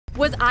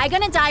Was I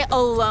gonna die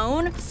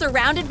alone,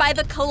 surrounded by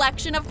the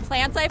collection of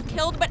plants I've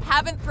killed but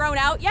haven't thrown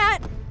out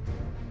yet?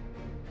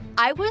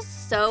 I was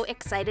so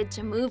excited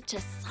to move to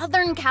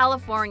Southern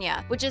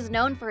California, which is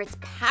known for its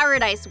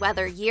paradise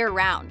weather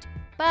year-round.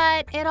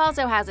 But it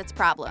also has its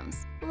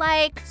problems,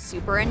 like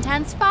super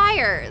intense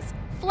fires,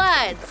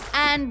 floods,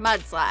 and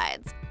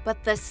mudslides.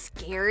 But the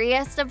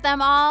scariest of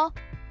them all?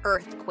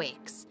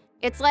 Earthquakes.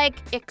 It's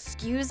like,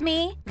 excuse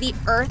me, the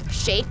earth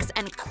shakes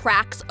and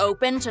cracks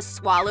open to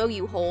swallow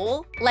you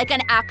whole? Like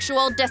an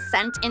actual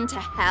descent into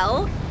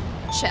hell?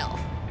 Chill.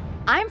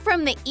 I'm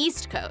from the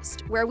East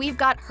Coast, where we've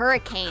got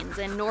hurricanes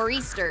and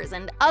nor'easters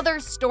and other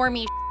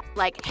stormy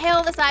like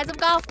hail the size of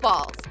golf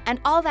balls. And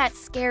all that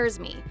scares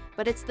me,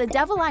 but it's the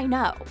devil I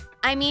know.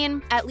 I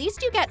mean, at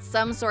least you get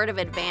some sort of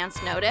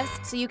advance notice,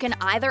 so you can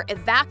either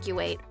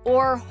evacuate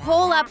or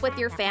hole up with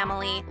your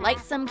family, light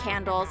some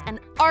candles, and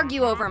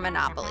argue over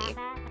Monopoly.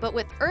 But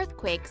with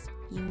earthquakes,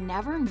 you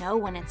never know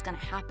when it's gonna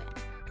happen.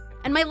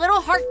 And my little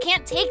heart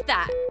can't take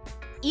that.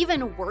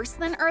 Even worse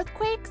than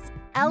earthquakes,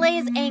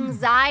 LA's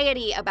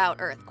anxiety about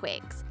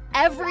earthquakes.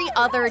 Every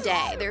other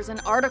day, there's an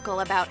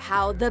article about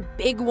how the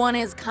big one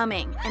is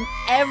coming, and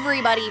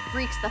everybody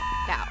freaks the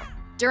f out.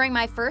 During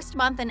my first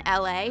month in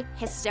LA,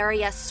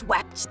 hysteria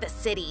swept the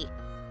city.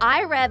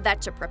 I read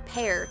that to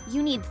prepare,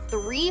 you need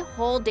 3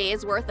 whole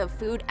days worth of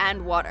food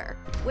and water,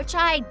 which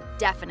I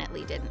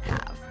definitely didn't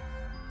have.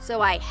 So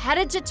I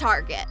headed to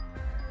Target.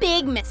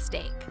 Big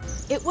mistake.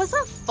 It was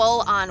a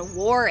full-on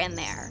war in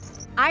there.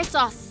 I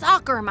saw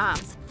soccer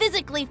moms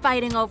physically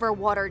fighting over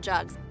water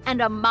jugs,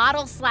 and a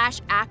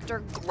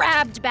model/actor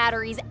grabbed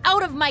batteries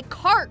out of my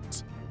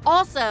cart.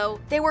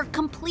 Also, they were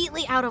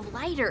completely out of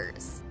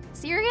lighters.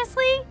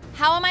 Seriously?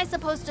 How am I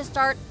supposed to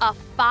start a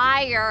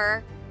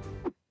fire?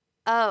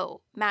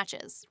 Oh,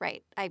 matches,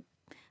 right. I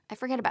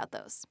forget about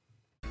those.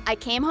 I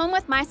came home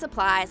with my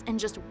supplies and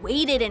just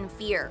waited in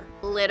fear,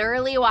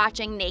 literally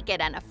watching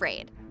Naked and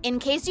Afraid. In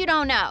case you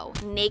don't know,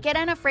 Naked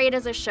and Afraid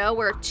is a show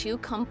where 2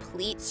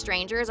 complete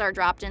strangers are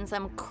dropped in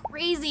some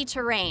crazy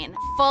terrain,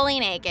 fully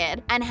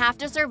naked, and have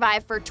to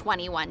survive for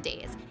 21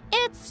 days.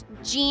 It's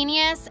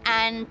genius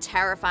and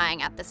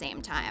terrifying at the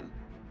same time.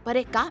 But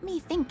it got me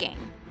thinking,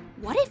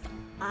 what if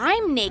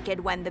I'm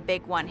naked when the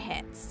big one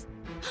hits?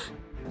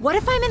 What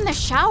if I'm in the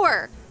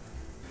shower?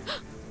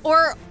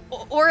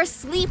 Or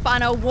asleep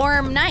on a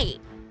warm night?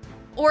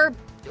 Or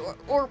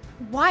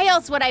why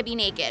else would I be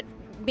naked?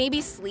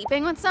 Maybe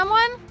sleeping with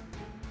someone?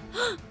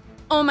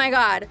 Oh my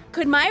God,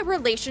 could my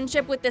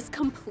relationship with this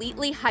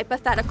completely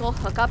hypothetical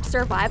hookup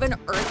survive an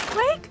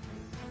earthquake?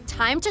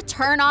 Time to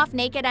turn off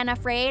Naked and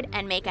Afraid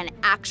and make an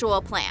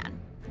actual plan.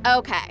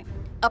 Okay,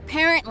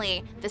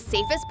 apparently the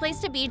safest place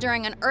to be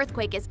during an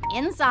earthquake is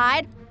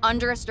inside,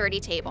 under a sturdy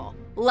table.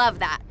 Love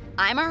that.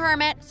 I'm a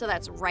hermit, so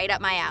that's right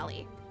up my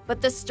alley. But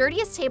the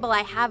sturdiest table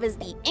I have is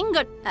the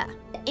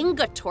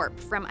Ingotorp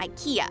from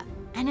IKEA,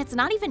 and it's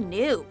not even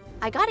new.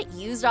 I got it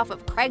used off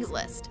of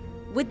Craigslist.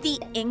 Would the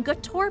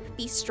Ingotorp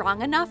be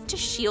strong enough to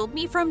shield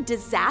me from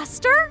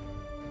disaster?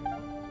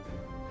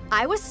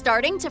 I was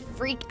starting to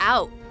freak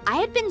out. I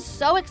had been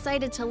so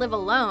excited to live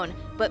alone,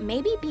 but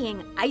maybe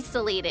being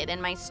isolated in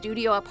my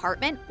studio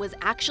apartment was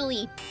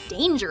actually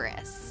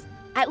dangerous.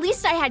 At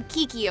least I had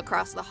Kiki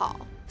across the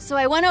hall. So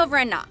I went over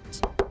and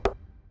knocked.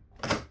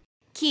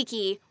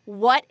 Kiki,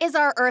 what is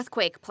our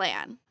earthquake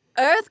plan?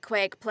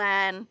 Earthquake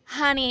plan?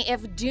 Honey,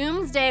 if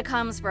doomsday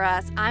comes for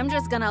us, I'm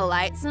just gonna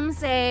light some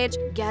sage,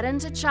 get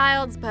into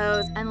child's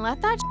pose, and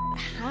let that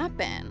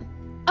happen.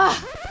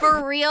 Ugh,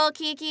 for real,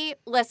 Kiki?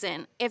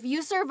 Listen, if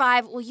you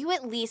survive, will you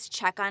at least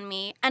check on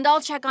me, and I'll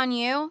check on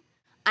you?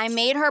 I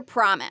made her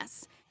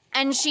promise,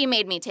 and she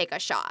made me take a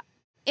shot.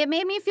 It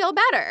made me feel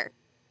better.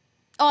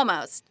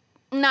 Almost.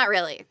 Not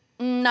really.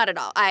 Not at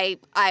all. I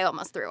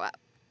almost threw up.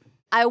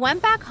 I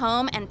went back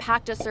home and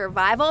packed a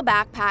survival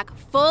backpack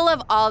full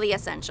of all the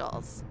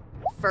essentials.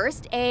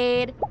 First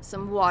aid,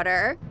 some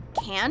water,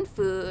 canned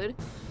food,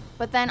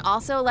 but then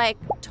also like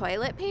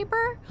toilet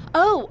paper?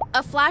 Oh,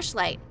 a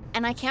flashlight,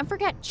 and I can't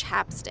forget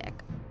chapstick.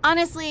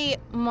 Honestly,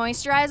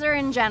 moisturizer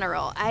in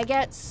general, I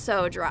get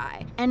so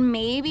dry. And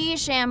maybe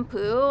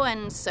shampoo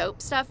and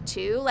soap stuff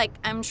too, like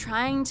I'm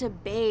trying to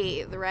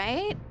bathe,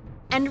 right?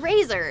 And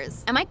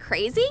razors. Am I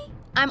crazy?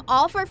 I'm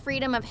all for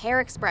freedom of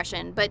hair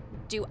expression, but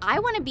do I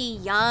want to be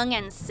young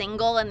and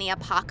single in the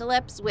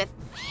apocalypse with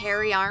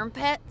hairy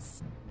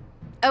armpits?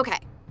 Okay,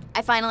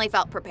 I finally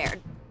felt prepared.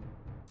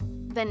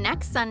 The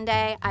next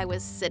Sunday, I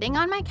was sitting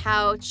on my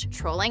couch,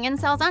 trolling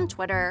incels on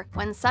Twitter,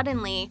 when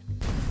suddenly,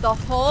 the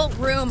whole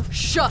room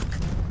shook.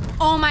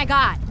 Oh my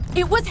God,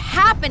 it was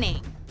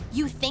happening!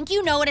 You think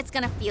you know what it's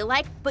gonna feel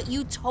like, but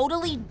you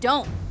totally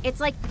don't. It's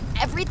like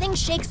everything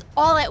shakes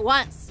all at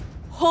once.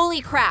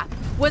 Holy crap,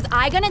 was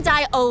I gonna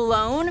die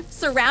alone,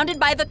 surrounded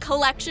by the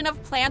collection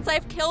of plants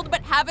I've killed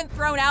but haven't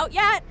thrown out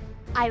yet?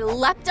 I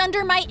leapt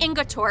under my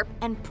Ingotorp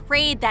and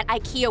prayed that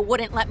IKEA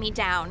wouldn't let me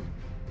down.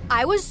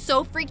 I was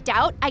so freaked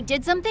out, I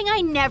did something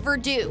I never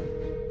do.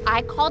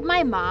 I called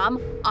my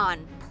mom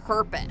on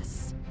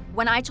purpose.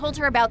 When I told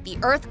her about the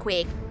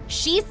earthquake,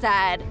 she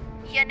said,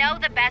 You know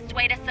the best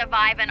way to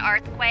survive an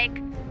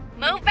earthquake?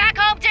 Move back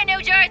home to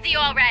New Jersey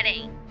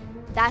already!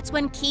 That's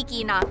when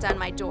Kiki knocked on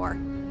my door.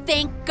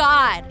 Thank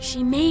God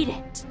she made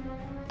it.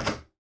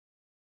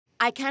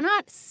 I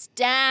cannot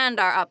stand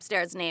our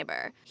upstairs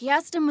neighbor. He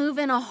has to move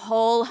in a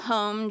whole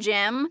home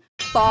gym,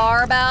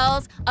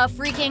 barbells, a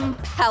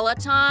freaking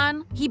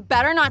Peloton. He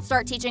better not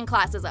start teaching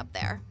classes up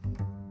there.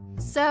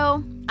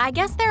 So, I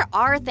guess there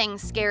are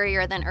things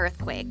scarier than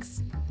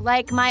earthquakes,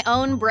 like my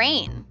own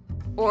brain,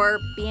 or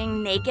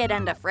being naked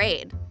and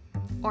afraid,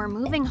 or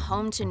moving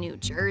home to New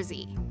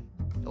Jersey,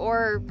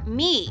 or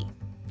me,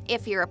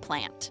 if you're a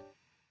plant.